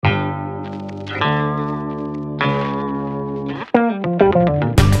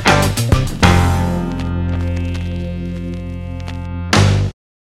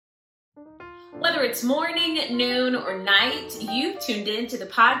right, you've tuned in to the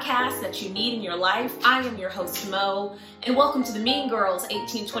podcast that you need in your life. I am your host, Mo, and welcome to the Mean Girls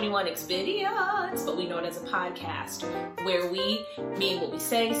 1821 Experience, but we know it as a podcast, where we mean what we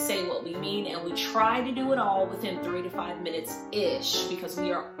say what we mean, and we try to do it all within 3 to 5 minutes-ish, because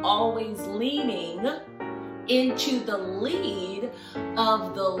we are always leaning into the lead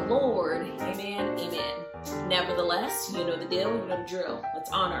of the Lord. Amen, amen. Nevertheless, you know the deal, you know the drill.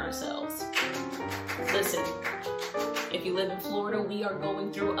 Let's honor ourselves. Listen, if you live in Florida, we are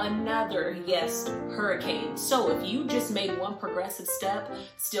going through another, hurricane. So if you just made one progressive step,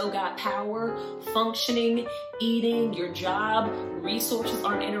 still got power, functioning, eating, your job, resources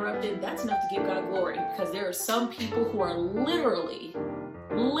aren't interrupted, that's enough to give God glory, because there are some people who are literally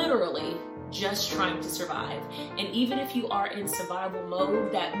just trying to survive. And even if you are in survival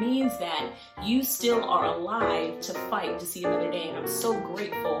mode, that means that you still are alive to fight to see another day. And I'm so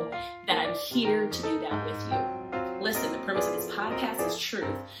grateful that I'm here to do that with you. Listen, the premise of this podcast is truth.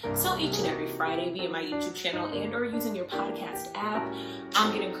 So each and every Friday via my YouTube channel and or using your podcast app, I'm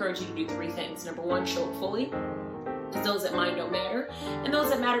going to encourage you to do 3 things. Number 1, show up fully, because those that mind don't matter, and those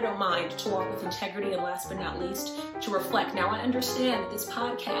that matter don't mind, to walk with integrity, and last but not least, to reflect. Now, I understand that this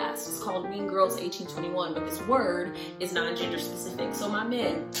podcast is called Mean Girls 1821, but this word is non-gender specific. So my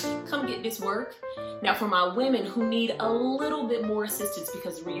men, come get this work. Now, for my women who need a little bit more assistance,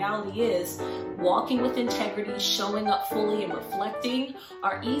 because the reality is walking with integrity, showing up fully, and reflecting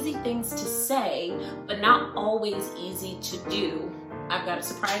are easy things to say, but not always easy to do. I've got a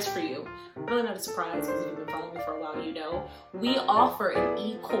surprise for you. Really not a surprise, because if you've been following me for a while, you know. We offer an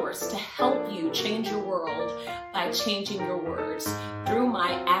e-course to help you change your world by changing your words through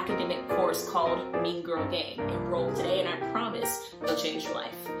my academic course called Mean Girl Gang. Enroll today, and I promise it'll change your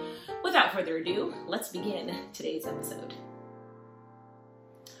life. Without further ado, let's begin today's episode.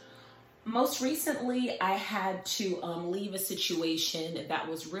 Most recently, I had to leave a situation that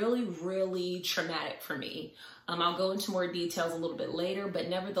was really traumatic for me. I'll go into more details a little bit later, but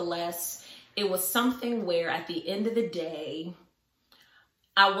nevertheless, it was something where at the end of the day,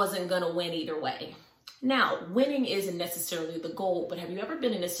 I wasn't going to win either way. Now, winning isn't necessarily the goal, but have you ever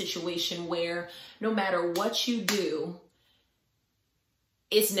been in a situation where no matter what you do,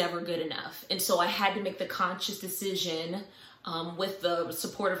 it's never good enough? And so I had to make the conscious decision with the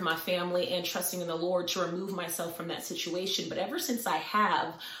support of my family and trusting in the Lord to remove myself from that situation. But ever since I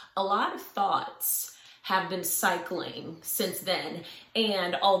have, a lot of thoughts have been cycling since then.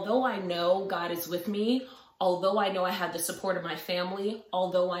 And although I know God is with me, although I know I have the support of my family,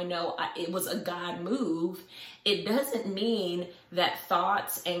 although I know it was a God move, it doesn't mean that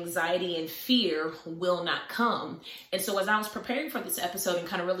thoughts, anxiety, and fear will not come. And so as I was preparing for this episode and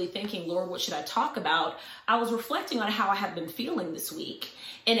kind of really thinking, Lord, what should I talk about? I was reflecting on how I have been feeling this week.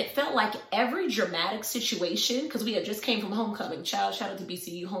 And it felt like every dramatic situation, because we had just came from homecoming. Shout out to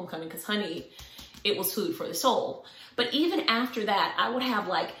BCU homecoming, because honey, it was food for the soul. But even after that, I would have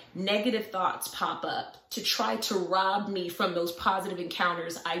like negative thoughts pop up to try to rob me from those positive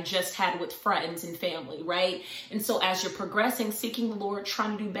encounters I just had with friends and family, right? And so as you're progressing, seeking the Lord,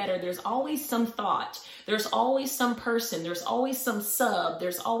 trying to do better, there's always some thought, there's always some person, there's always some sub,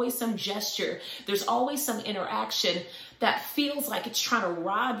 there's always some gesture, there's always some interaction that feels like it's trying to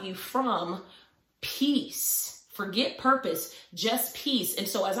rob you from peace. Forget purpose, just peace. And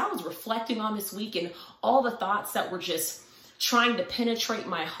so as I was reflecting on this week and all the thoughts that were just trying to penetrate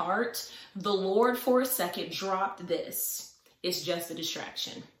my heart, the Lord for a second dropped this: it's just a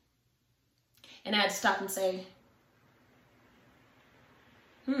distraction. And I had to stop and say,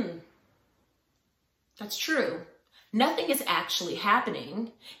 that's true. Nothing is actually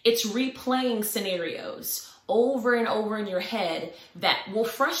happening. It's replaying scenarios over and over in your head that will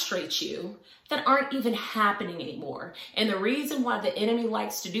frustrate you, that aren't even happening anymore. And the reason why the enemy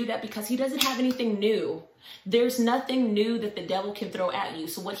likes to do that, because he doesn't have anything new. There's nothing new that the devil can throw at you.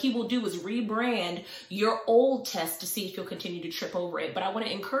 So what he will do is rebrand your old test to see if you'll continue to trip over it. But I want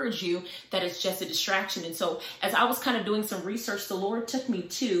to encourage you that it's just a distraction. And so as I was kind of doing some research, the Lord took me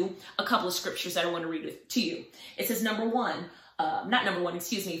to a couple of scriptures that I want to read to you. It says, 1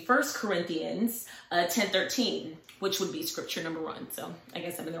 Corinthians 10:13, which would be scripture number 1. So I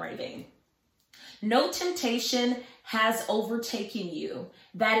guess I'm in the right vein. No temptation has overtaken you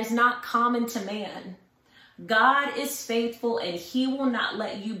that is not common to man. God is faithful, and he will not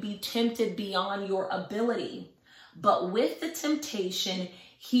let you be tempted beyond your ability. But with the temptation,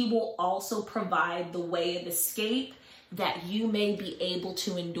 he will also provide the way of escape that you may be able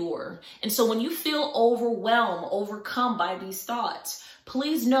to endure. And so when you feel overwhelmed, overcome by these thoughts,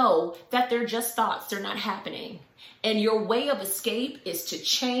 please know that they're just thoughts. They're not happening. And your way of escape is to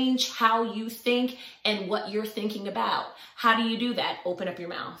change how you think and what you're thinking about. How do you do that? Open up your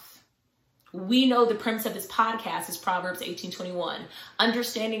mouth. We know the premise of this podcast is Proverbs 18:21,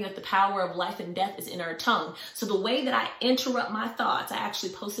 understanding that the power of life and death is in our tongue. So the way that I interrupt my thoughts, I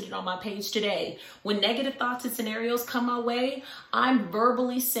actually posted it on my page today. When negative thoughts and scenarios come my way, I'm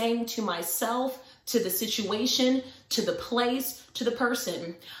verbally saying to myself, to the situation, to the place, to the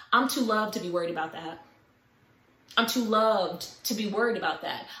person, I'm too loved to be worried about that. I'm too loved to be worried about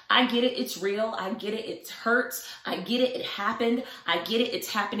that. I get it. It's real. I get it. It hurts. I get it. It happened. I get it. It's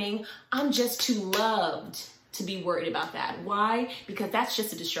happening. I'm just too loved to be worried about that. Why? Because that's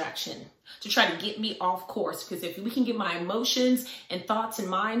just a distraction to try to get me off course. Because if we can get my emotions and thoughts and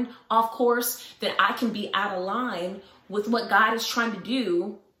mind off course, then I can be out of line with what God is trying to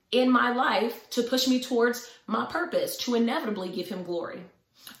do in my life to push me towards my purpose, to inevitably give him glory.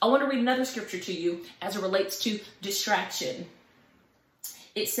 I want to read another scripture to you as it relates to distraction.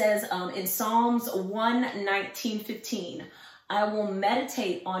 It says in Psalms 1:19-15, I will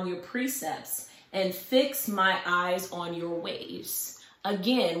meditate on your precepts and fix my eyes on your ways.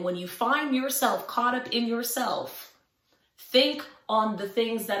 Again, when you find yourself caught up in yourself, think on the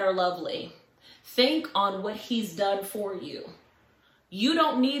things that are lovely. Think on what he's done for you. You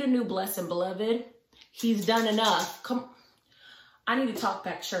don't need a new blessing, beloved. He's done enough. Come, I need to talk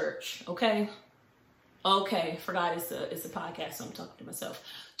back church, okay? Okay, forgot it's a podcast, so I'm talking to myself.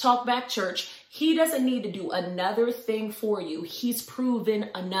 Talk back church. He doesn't need to do another thing for you. He's proven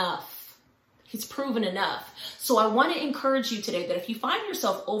enough. He's proven enough. So I want to encourage you today that if you find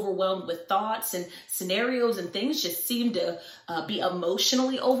yourself overwhelmed with thoughts and scenarios and things just seem to be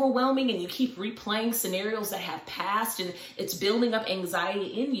emotionally overwhelming and you keep replaying scenarios that have passed and it's building up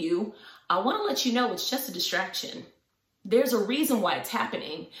anxiety in you, I want to let you know it's just a distraction. There's a reason why it's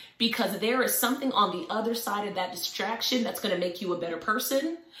happening, because there is something on the other side of that distraction that's going to make you a better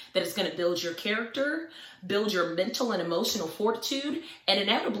person, that is going to build your character, build your mental and emotional fortitude, and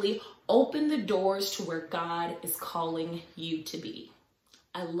inevitably open the doors to where God is calling you to be.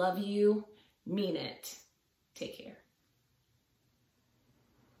 I love you. Mean it. Take care.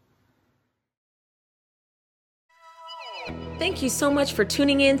 Thank you so much for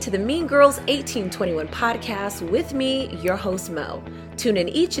tuning in to the Mean Girls 1821 podcast with me, your host, Mo. Tune in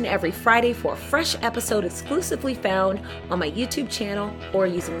each and every Friday for a fresh episode exclusively found on my YouTube channel or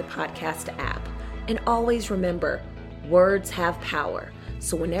using the podcast app. And always remember, words have power.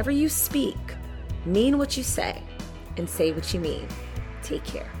 So whenever you speak, mean what you say and say what you mean. Take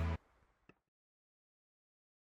care.